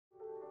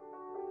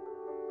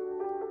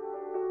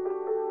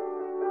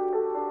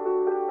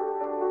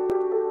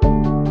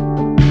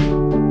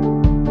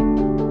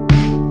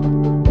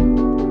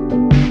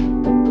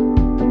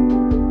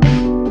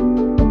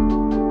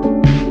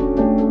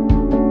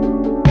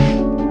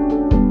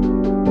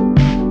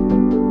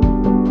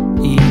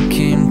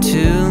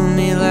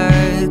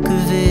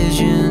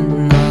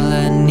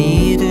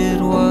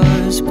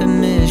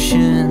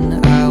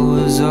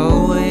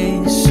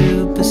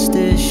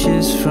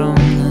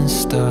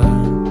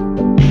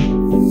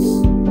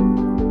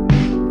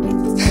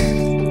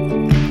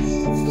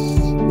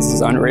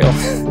unreal.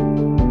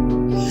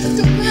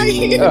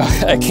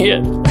 I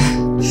can't.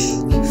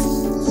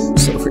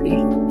 So pretty.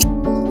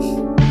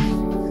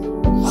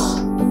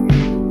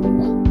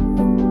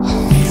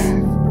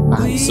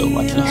 I'm so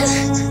lucky.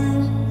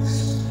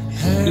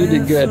 You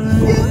did good.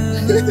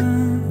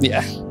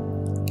 Yeah.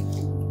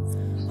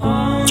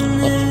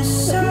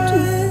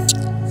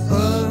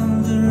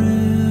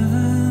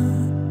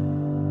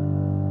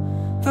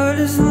 But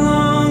as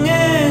long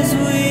as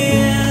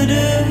we're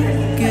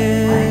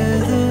together,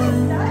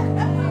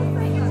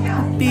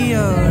 I'll be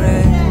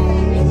alright.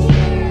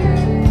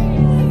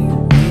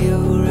 Be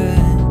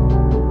alright.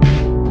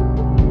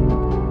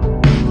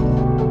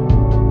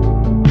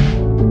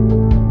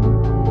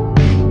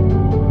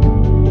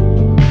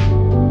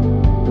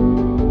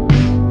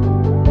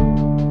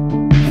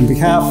 On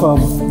behalf of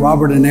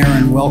Robert and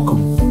Erin,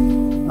 welcome.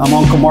 I'm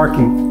Uncle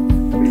Marky,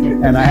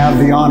 and I have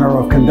the honor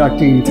of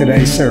conducting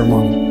today's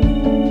ceremony.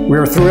 We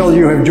are thrilled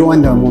you have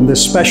joined them on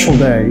this special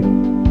day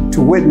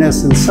to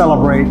witness and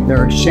celebrate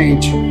their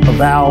exchange of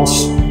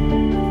vows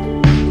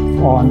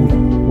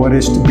on what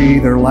is to be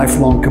their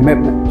lifelong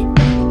commitment.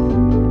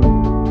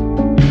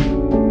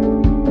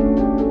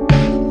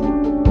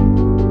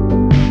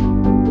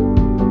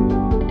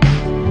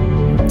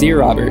 Dear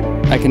Robert,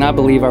 I cannot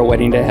believe our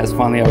wedding day has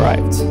finally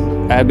arrived.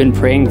 I have been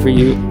praying for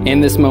you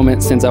in this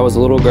moment since I was a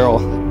little girl.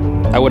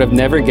 I would have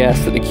never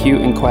guessed that the cute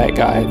and quiet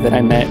guy that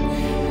I met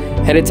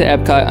headed to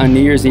Epcot on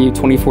New Year's Eve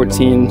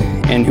 2014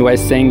 and who I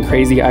sang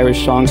crazy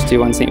Irish songs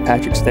to on St.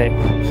 Patrick's Day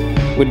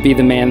would be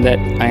the man that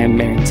I am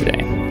marrying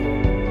today.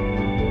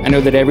 I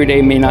know that every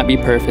day may not be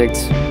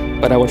perfect,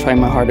 but I will try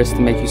my hardest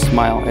to make you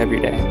smile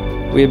every day.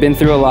 We have been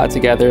through a lot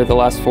together the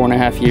last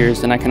 4.5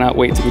 years, and I cannot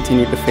wait to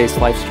continue to face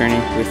life's journey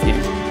with you,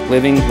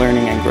 living,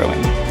 learning, and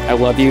growing. I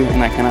love you,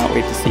 and I cannot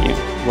wait to see you.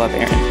 Love,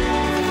 Erin.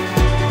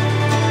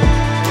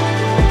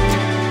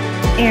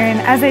 Erin,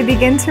 as I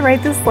begin to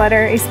write this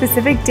letter, a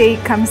specific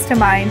date comes to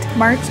mind,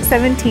 March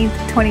 17th,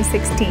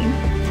 2016.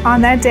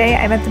 On that day,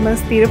 I met the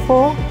most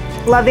beautiful,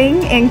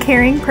 loving, and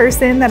caring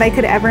person that I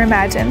could ever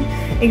imagine.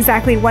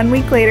 Exactly 1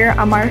 week later,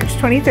 on March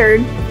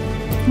 23rd,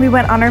 we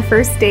went on our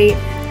first date.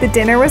 The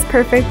dinner was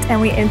perfect, and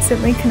we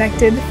instantly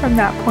connected from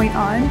that point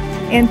on.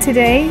 And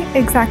today,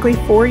 exactly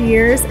 4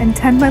 years and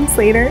 10 months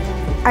later,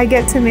 I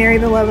get to marry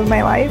the love of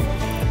my life.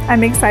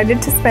 I'm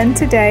excited to spend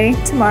today,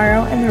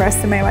 tomorrow, and the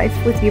rest of my life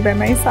with you by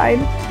my side.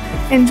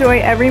 Enjoy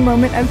every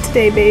moment of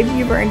today, babe.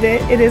 You've earned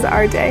it. It is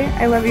our day.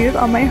 I love you with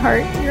all my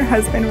heart. Your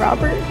husband,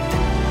 Robert.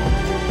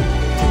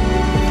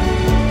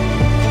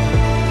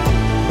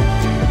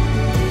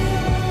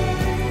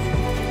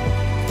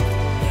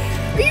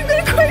 Are you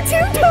gonna cry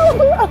too? No!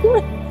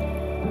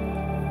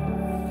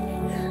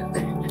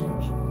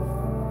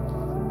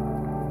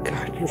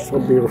 God, you're so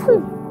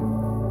beautiful.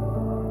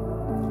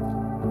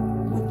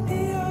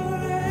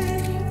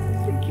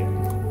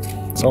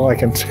 That's all I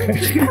can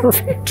say.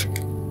 Perfect.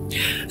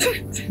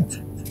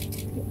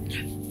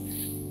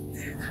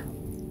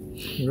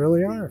 You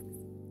really are.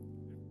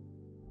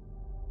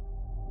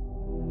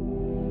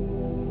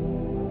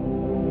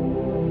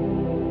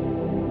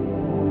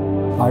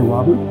 I,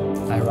 Robert.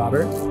 I,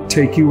 Robert.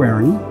 Take you,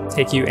 Erin.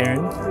 Take you,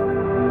 Erin.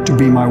 To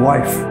be my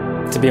wife.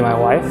 To be my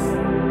wife.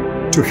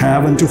 To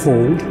have and to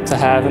hold. To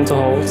have and to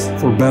hold.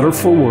 For better,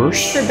 for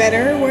worse. For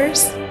better or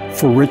worse.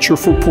 For richer,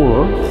 for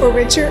poorer. For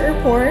richer or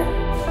poor.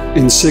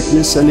 In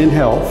sickness and in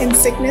health. In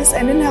sickness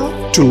and in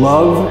health. To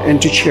love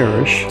and to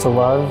cherish. To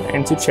love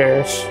and to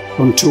cherish.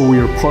 Until we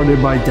are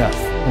parted by death.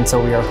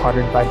 Until we are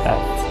parted by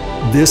death.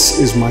 This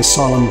is my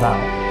solemn vow.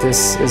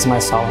 This is my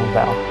solemn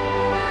vow.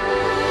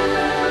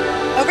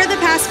 Over the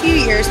past few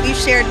years, we've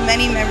shared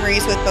many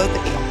memories with both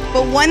of you.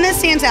 But one that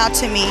stands out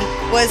to me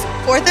was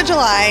 4th of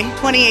July,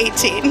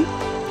 2018.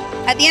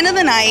 At the end of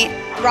the night,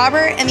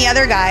 Robert and the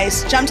other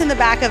guys jumped in the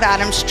back of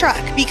Adam's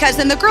truck because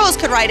then the girls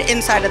could ride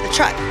inside of the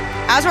truck.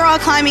 As we're all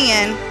climbing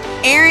in,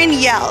 Erin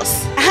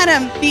yells,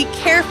 "Adam, be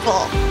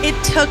careful." It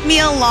took me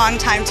a long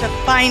time to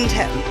find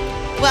him.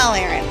 Well,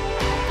 Erin,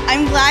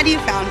 I'm glad you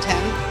found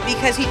him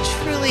because he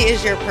truly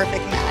is your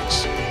perfect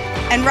match.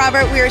 And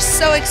Robert, we are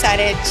so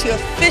excited to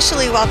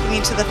officially welcome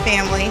you to the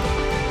family.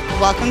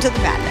 Welcome to the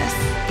madness.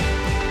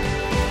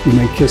 You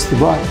may kiss the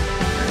bride.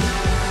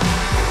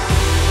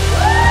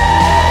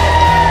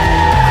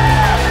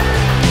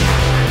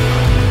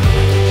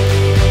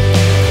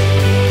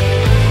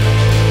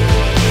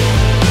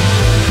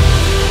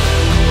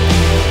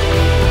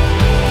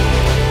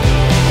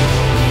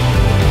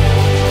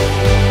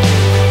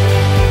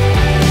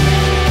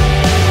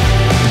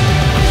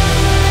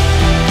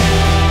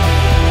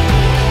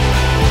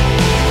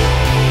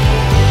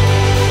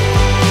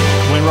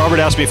 Robert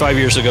asked me 5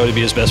 years ago to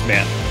be his best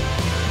man.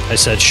 I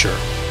said, sure,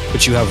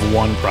 but you have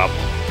one problem.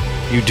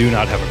 You do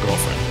not have a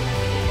girlfriend.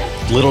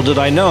 Little did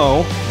I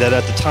know that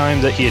at the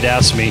time that he had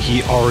asked me,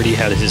 he already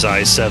had his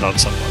eyes set on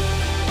someone.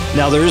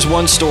 Now, there is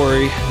one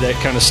story that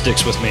kind of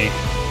sticks with me.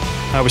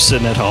 I was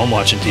sitting at home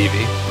watching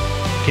TV,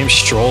 came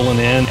strolling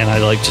in, and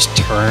I just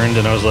turned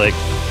and I was like,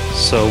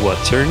 so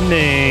what's her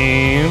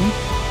name?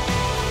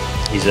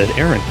 He said,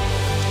 Erin.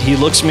 He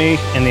looks me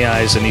in the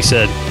eyes and he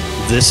said,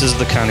 this is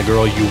the kind of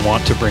girl you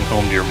want to bring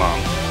home to your mom.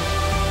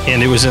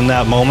 And it was in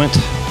that moment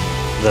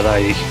that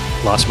I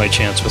lost my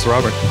chance with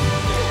Robert.